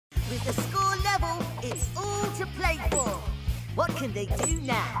With the score level, it's all to play for. What can they do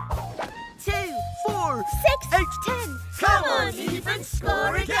now? 2, 4, 6, 8, 10. Come on, even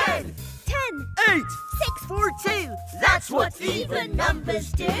score again. 10, 8, 6, 4, 2. That's what even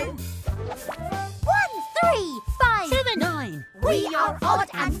numbers do. 1, 3, 5, 7, 9. We are odd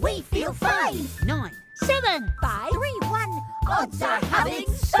and we feel fine. 9, 7, 5, 3, 1. Odds are having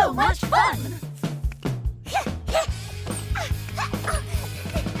so much fun.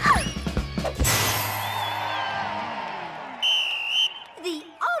 The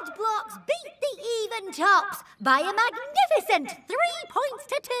odd blocks beat the even tops by a magnificent 3 points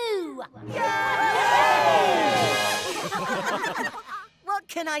to 2. What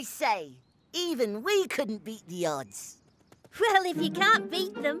can I say? Even we couldn't beat the odds. Well, if you can't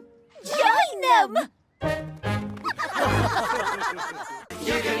beat them, join them!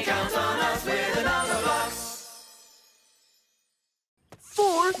 You can count on us with a Numberblocks.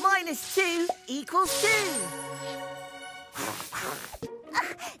 4 minus 2 equals 2.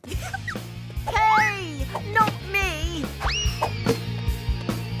 Hey, not me.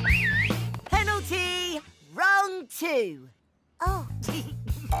 Penalty, wrong 2. Oh.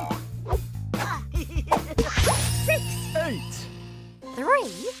 6, 8.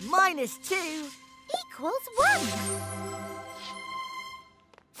 3 Minus 2. equals 1.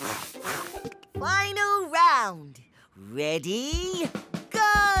 Final round. Ready,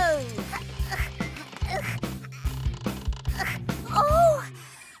 go! Oh,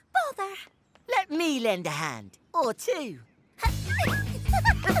 bother. Let me lend a hand, or 2.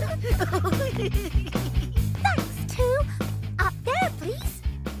 Thanks, 2. Up there, please.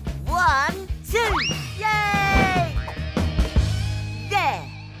 1, 2. Yay! There.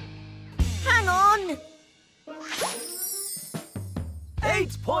 Hang on.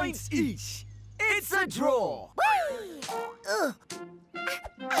 8 points each. It's a draw. Ugh.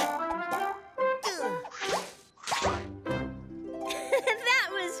 That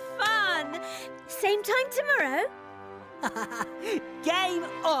was fun. Same time tomorrow? Game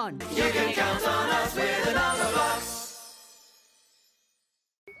on. You can count on us with a Numberblocks.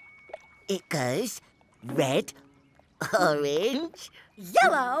 It goes red, orange,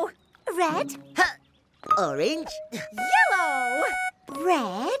 Yellow, red, orange, yellow,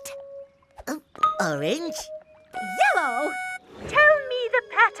 red, orange. yellow. Tell me the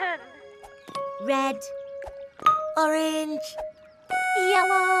pattern. Red, Orange.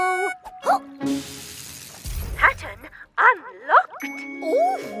 yellow. Oh. Pattern unlocked.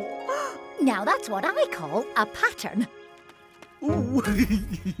 Oh, now that's what I call a pattern. Ooh.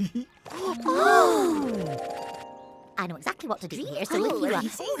 Oh. I know exactly what to do here, so if you...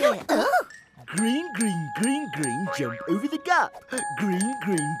 Green, green, green, green, jump over the gap. Green,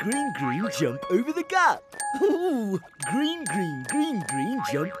 green, green, green, jump over the gap. Ooh. Green, green, green, green,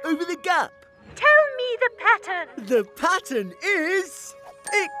 jump over the gap. Tell me the pattern. The pattern is...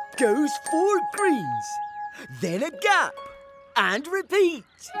 It goes 4 greens, then a gap, and repeat.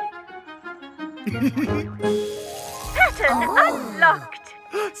 Pattern unlocked.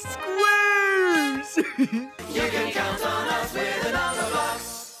 Squares! You can count on us with a Numberblocks.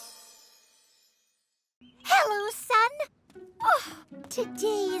 Hello, son. Oh,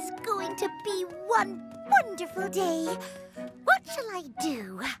 today is going to be one wonderful day. What shall I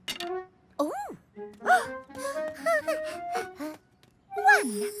do? Oh.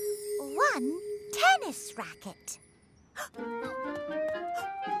 One tennis racket.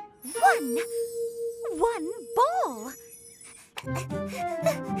 One ball.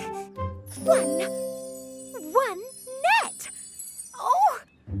 One net. Oh,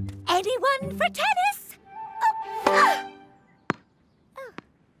 anyone for tennis? Oh.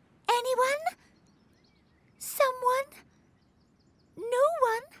 Anyone? Someone? No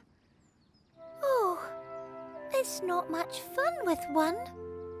one? Oh, it's not much fun with one.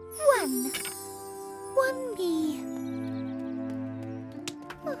 One me.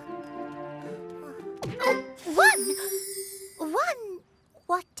 One,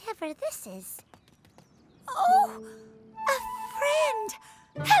 whatever this is. Oh, a friend.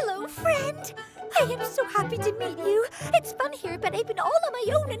 Hello, friend. I am so happy to meet you. It's fun here, but I've been all on my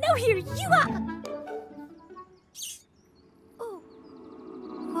own, and now here you are. Oh.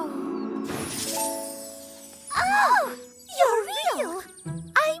 Oh, you're real.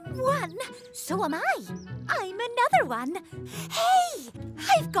 I'm one. So am I. I'm another one. Hey,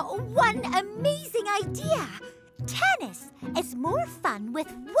 I've got one amazing idea. Tennis is more fun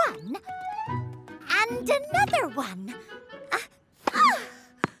with one and another one.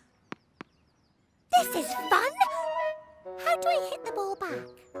 This is fun. How do I hit the ball back?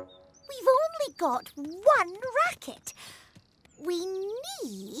 We've only got one racket. We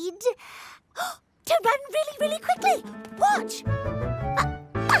need to run really, really quickly. Watch.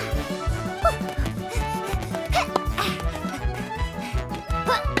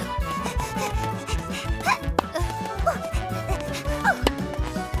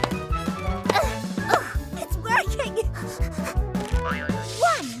 It's working.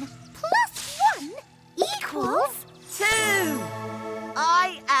 1 plus 1 equals 2.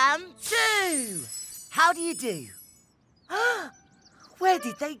 I am 2. How do you do? Where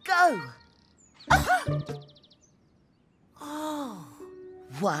did they go? Oh,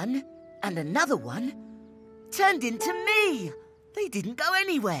 1 and another 1 turned into me. They didn't go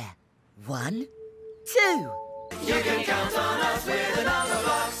anywhere. 1, 2. You can count on us with the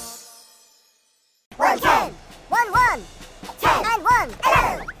Numberblocks. 1, 10, 1, 1, 10 and 1,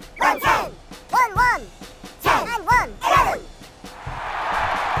 11. 1, 10, 1, 1, 10 and 1, 11.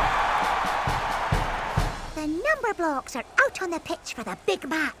 The Numberblocks are out on the pitch for the big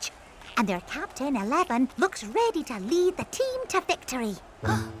match. And their captain, 11, looks ready to lead the team to victory.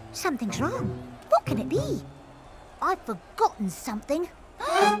 Something's wrong. What can it be? I've forgotten something.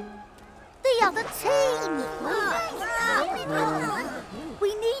 The other team!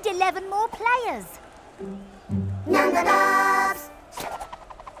 We need 11 more players. Numberblocks.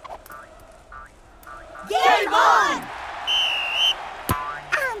 Game on!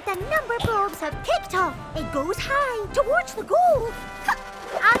 And the Numberblocks have kicked off. It goes high towards the goal.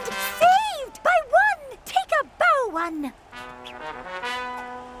 And saved by 1. Take a bow 1.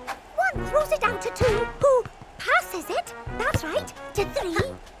 1 throws it out to 2, who passes it, that's right, to 3,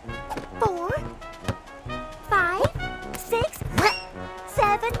 4, 5, 6,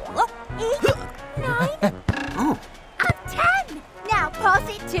 7, 8, 9, and 10. Now pass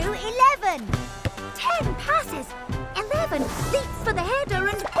it to 11. 10 passes. 11 leaps for the header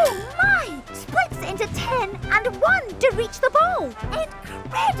and, oh my, splits into 10 and 1 to reach the ball.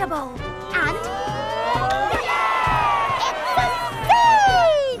 Incredible! And it's a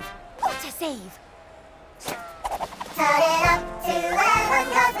save! What a save! Turn it up to 11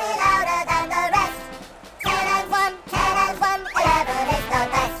 'cause we're louder than the rest. 10 and 1, 10 and 1, 11 is the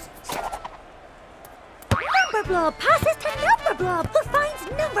best. Numberblob passes to Numberblob, who finds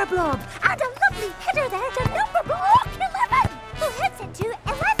Numberblob. And a lovely header there to Numberblob 11, who hits it to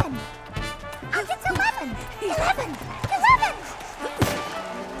 11. And it's 11! 11! 11!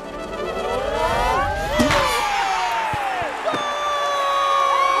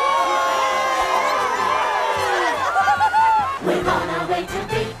 We're on our way to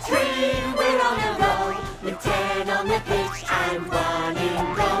victory. We're on a roll. With 10 on the pitch and 1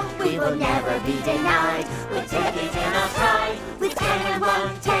 in goal. We will never be denied. We'll take it in our stride. With 10 and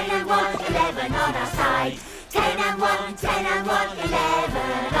 1, 10 and 1, 11 on our side. 10 and 1, 10 and 1,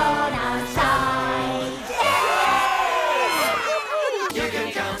 11 on our side. You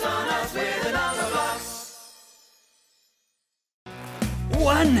can count on us with the Numberblocks.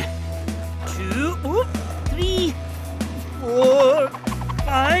 1, 2, 3, 4,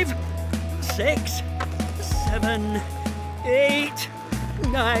 5, 6, 7, 8,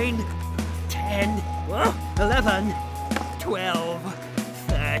 9, 10, 11, 12,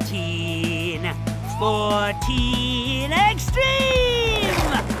 13, 14. Extreme!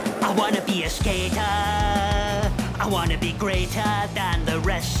 I want to be a skater. I want to be greater than the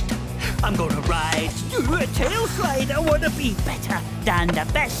rest. I'm gonna ride, do a tail slide. I want to be better than the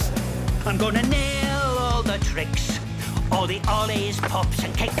best. I'm gonna nail all the tricks, all the ollies, pops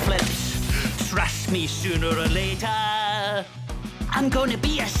and kickflips. Trust me, sooner or later, I'm gonna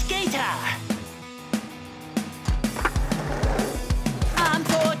be a skater. I'm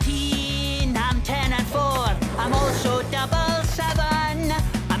 14, I'm 10 and 4. I'm also 7.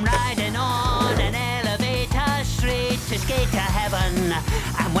 I'm riding on an elevator straight to skater heaven.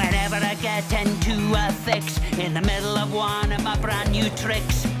 And whenever I get into a fix, in the middle of one of my brand new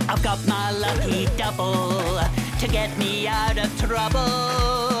tricks, I've got my lucky double to get me out of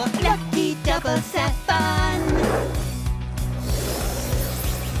trouble. Lucky double 7.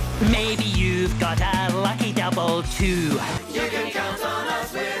 Maybe you've got a lucky double too. You can count on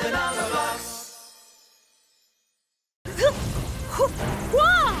us with the Numberblocks.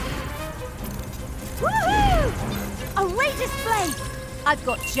 Woohoo! A great display! I've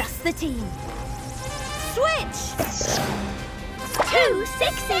got just the team. Switch! 2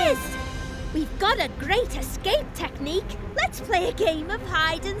 6s! We've got a great escape technique. Let's play a game of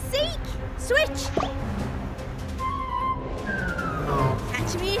hide and seek. Switch!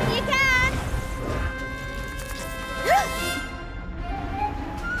 Catch me if you can!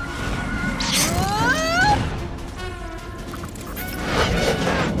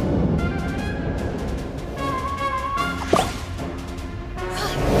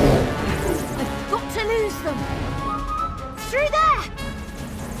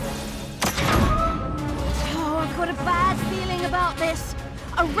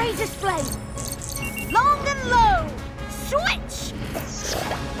 a razor's blade. Long and low. Switch!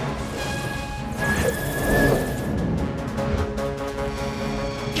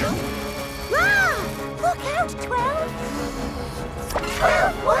 Ah! Look out, 12!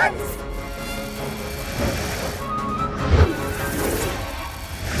 12 ones!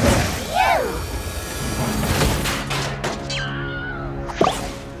 Phew!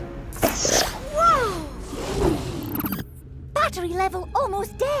 Whoa! Battery level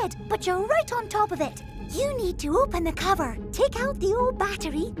almost dead, but you're right on top of it. You need to open the cover, take out the old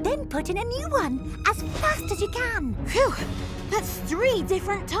battery, then put in a new one, as fast as you can. Phew! That's 3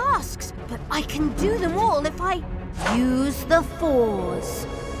 different tasks, but I can do them all if I use the 4s.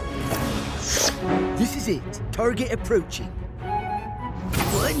 This is it. Target approaching.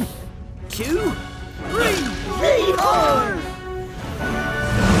 1, 2, 3. Yeehaw!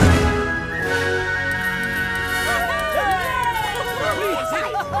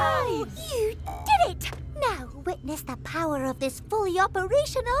 You did it! Now witness the power of this fully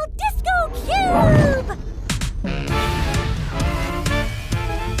operational disco cube!